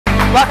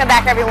Welcome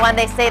back, everyone.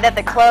 They say that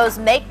the clothes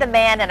make the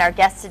man, and our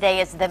guest today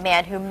is the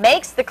man who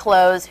makes the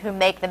clothes who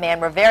make the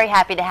man. We're very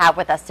happy to have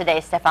with us today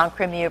Stefan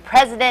Cremieux,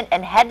 president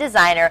and head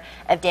designer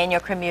of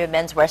Daniel Cremieux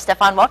Menswear.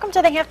 Stefan, welcome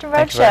to the Hampton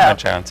Road Show. Thank you very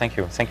much, Aaron. Thank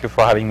you. Thank you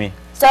for having me.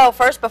 So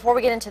first, before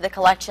we get into the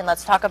collection,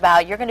 let's talk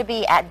about, you're going to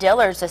be at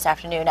Dillard's this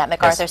afternoon at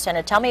MacArthur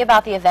Center. Tell me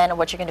about the event and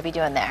what you're going to be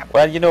doing there.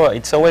 Well, you know,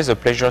 it's always a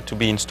pleasure to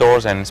be in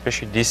stores, and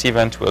especially this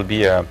event will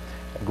be a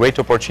great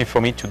opportunity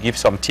for me to give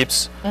some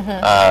tips,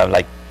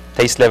 like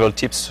taste level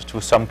tips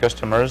to some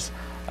customers.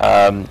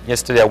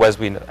 Yesterday I was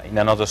in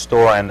another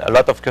store, and a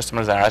lot of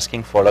customers are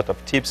asking for a lot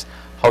of tips.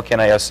 How can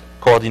I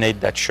coordinate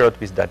that shirt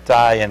with that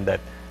tie, and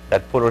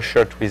that polo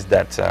shirt with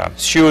that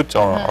suit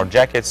or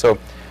jacket? So,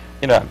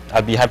 you know,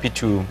 I'll be happy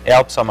to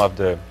help some of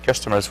the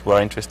customers who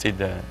are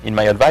interested in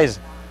my advice.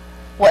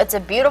 Well, it's a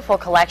beautiful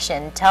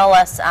collection. Tell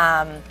us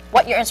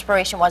what your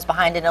inspiration was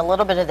behind it, and a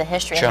little bit of the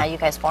history and how you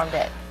guys formed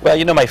it. Well,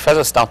 you know, my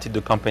father started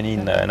the company in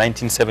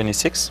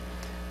 1976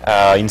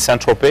 in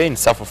Saint-Tropez, in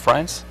south of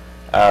France,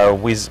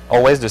 with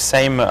always the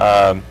same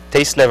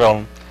taste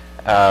level,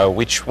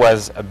 which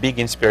was a big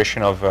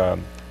inspiration of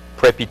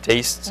preppy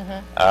tastes,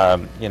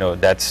 you know,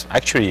 that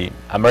actually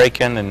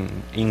American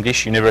and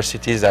English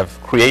universities have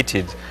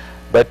created.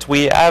 But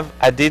we have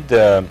added,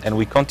 and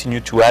we continue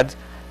to add,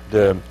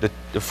 the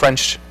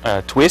French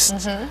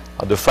twist,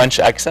 or the French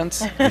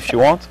accent, if you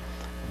want.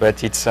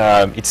 But it's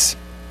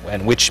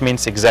and which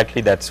means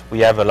exactly that we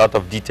have a lot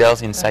of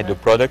details inside the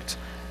product,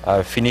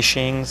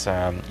 finishings.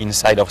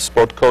 Inside of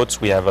sport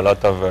coats, we have a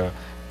lot of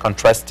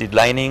contrasted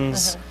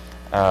linings.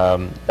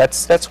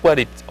 That's what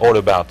it's all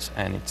about.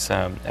 And it's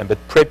but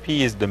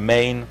preppy is the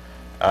main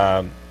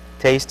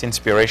taste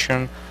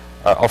inspiration.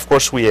 Of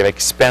course, we have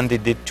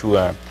expanded it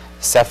to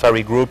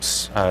safari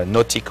groups,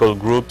 nautical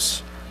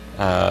groups,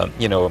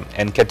 you know,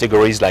 and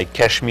categories like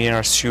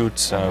cashmere,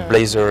 suits,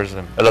 blazers,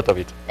 a lot of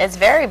it. It's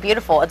very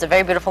beautiful. It's a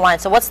very beautiful line.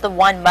 So what's the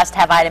one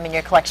must-have item in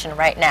your collection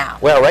right now?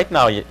 Well, right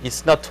now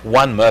it's not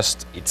one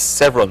must, it's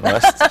several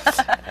musts.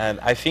 And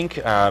I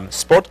think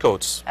sport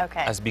coats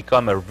has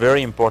become a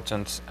very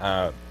important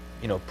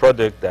you know,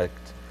 product that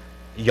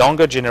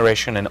younger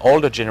generation and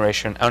older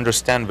generation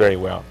understand very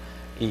well.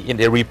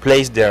 They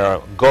replace their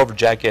golf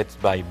jackets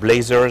by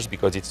blazers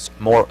because it's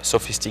more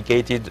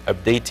sophisticated,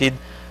 updated.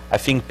 I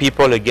think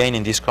people, again,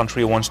 in this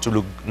country wants to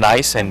look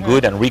nice and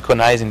good and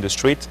recognized in the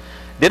street.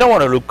 They don't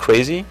want to look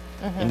crazy.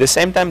 In the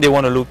same time, they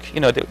want to look, you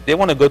know, they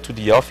want to go to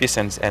the office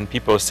and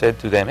people said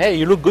to them, hey,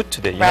 you look good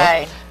today, you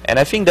know? And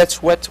I think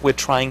that's what we're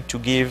trying to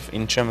give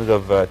in terms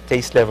of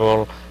taste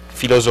level,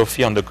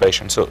 philosophy on the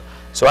collection. So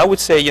I would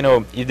say, you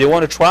know, if they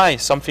want to try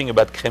something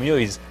about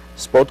Cremieux, is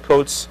sport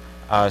coats,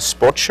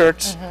 sport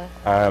shirts,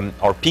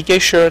 or piqué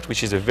shirt,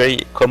 which is a very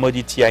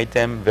commodity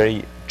item,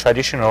 very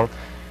traditional.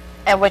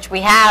 And which we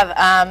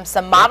have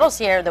some models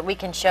here that we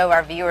can show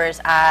our viewers.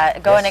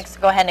 Go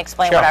ahead and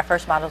explain what our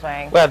first model is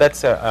wearing. Well,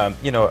 that's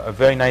you know, a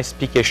very nice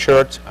piqué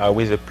shirt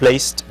with a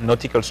placed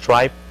nautical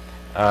stripe.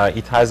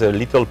 It has a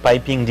little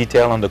piping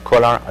detail on the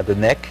collar at the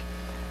neck.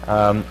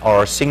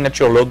 Our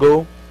signature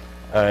logo.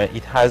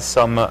 It has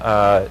some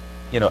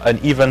you know,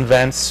 uneven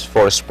vents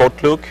for a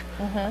sport look.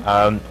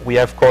 We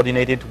have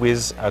coordinated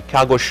with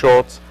cargo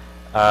shorts.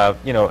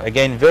 You know,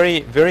 again,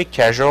 very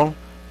casual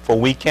for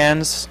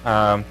weekends.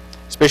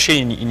 Especially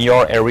in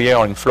your area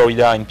or in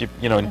Florida, in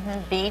you know,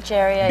 beach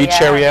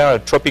area,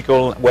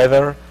 tropical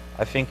weather.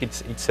 I think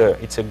it's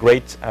a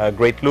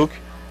great look.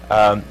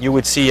 You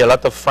would see a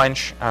lot of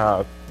French,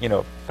 you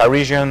know,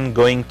 Parisian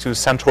going to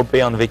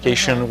Saint-Tropez on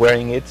vacation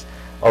wearing it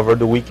over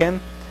the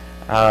weekend.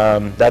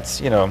 That's,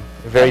 you know,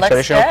 very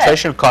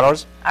traditional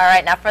colors. All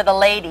right, now for the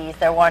ladies,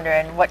 they're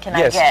wondering, what can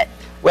I get?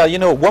 Well, you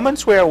know,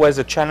 women's wear was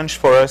a challenge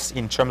for us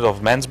in terms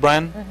of men's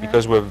brand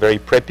because we're very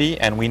preppy,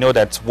 and we know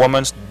that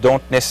women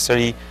don't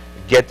necessarily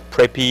get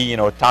preppy, you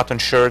know, tartan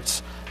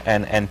shirts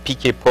and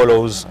piqué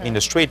polos in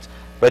the street,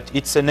 but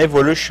it's an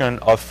evolution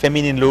of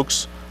feminine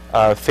looks,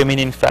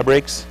 feminine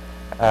fabrics,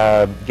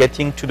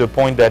 getting to the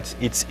point that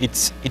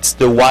it's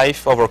the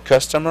wife of our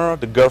customer,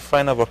 the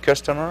girlfriend of our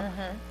customer.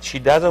 She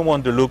doesn't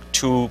want to look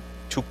too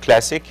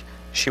classic.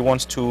 She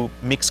wants to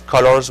mix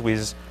colors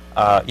with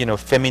you know,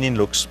 feminine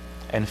looks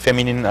and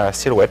feminine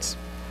silhouettes.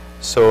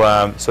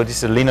 So so this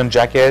is a linen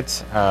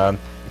jacket.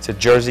 It's a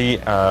jersey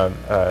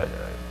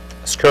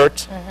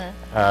skirt,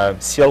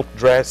 silk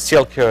dress,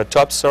 silk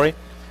top. Sorry.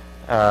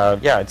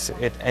 Yeah,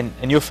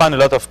 and you find a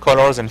lot of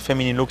colors and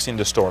feminine looks in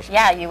the stores.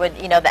 Yeah, you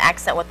would, you know, the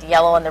accent with the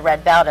yellow and the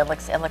red belt. It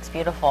looks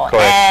beautiful.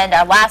 Correct. And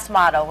our last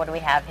model, what do we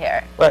have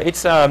here? Well,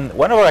 it's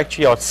one of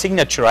our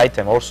signature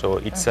item. Also,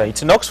 it's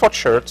it's an Oxford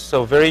shirt,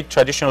 so very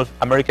traditional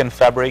American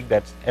fabric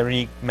that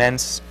every man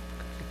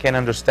can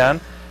understand.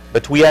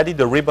 But we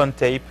added a ribbon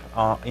tape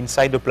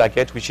inside the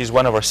placket, which is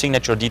one of our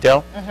signature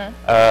detail.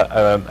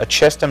 A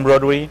chest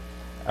embroidery.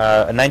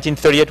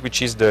 1938,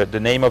 which is the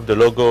name of the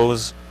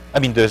logos, I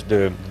mean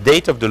the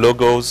date of the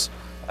logos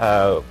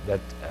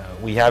that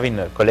we have in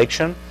the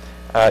collection.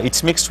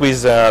 It's mixed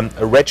with a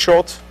red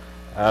short,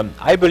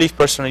 I believe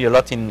personally a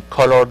lot in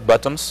colored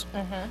bottoms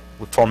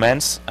for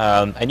men's,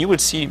 and you will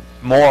see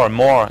more and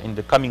more in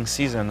the coming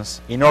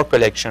seasons in our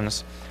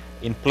collections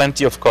in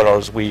plenty of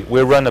colors. We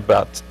run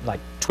about like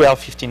 12,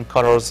 15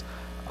 colors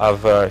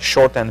of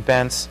short and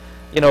pants.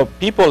 You know,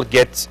 people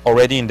get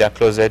already in their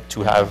closet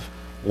to have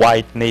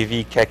white,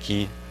 navy,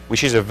 khaki,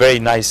 which is a very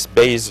nice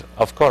base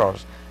of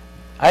colors.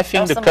 I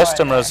think the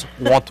customers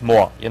want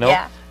more, you know.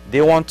 Yeah.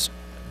 They want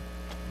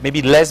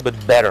maybe less but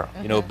better,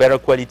 you know, better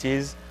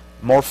qualities,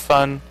 more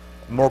fun,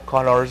 more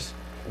colors,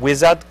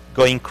 without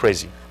going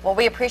crazy. Well,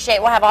 we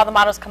appreciate, we'll have all the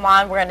models come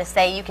on. We're going to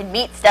say you can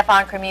meet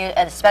Stefan Cremieux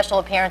at a special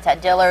appearance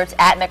at Dillard's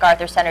at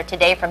MacArthur Center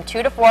today from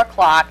 2 to 4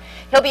 o'clock.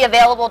 He'll be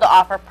available to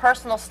offer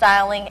personal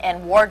styling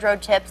and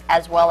wardrobe tips,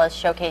 as well as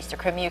showcase the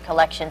Cremieux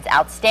collection's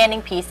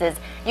outstanding pieces.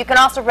 You can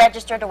also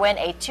register to win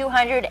a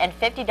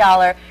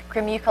 $250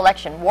 Cremieux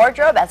collection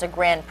wardrobe as a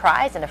grand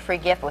prize and a free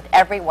gift with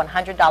every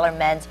 $100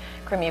 men's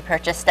Cremieux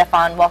purchase.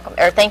 Stefan, welcome,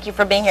 or thank you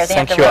for being here.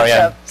 Thank you,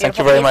 Ariane. Thank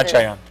you very much,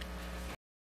 Ariane.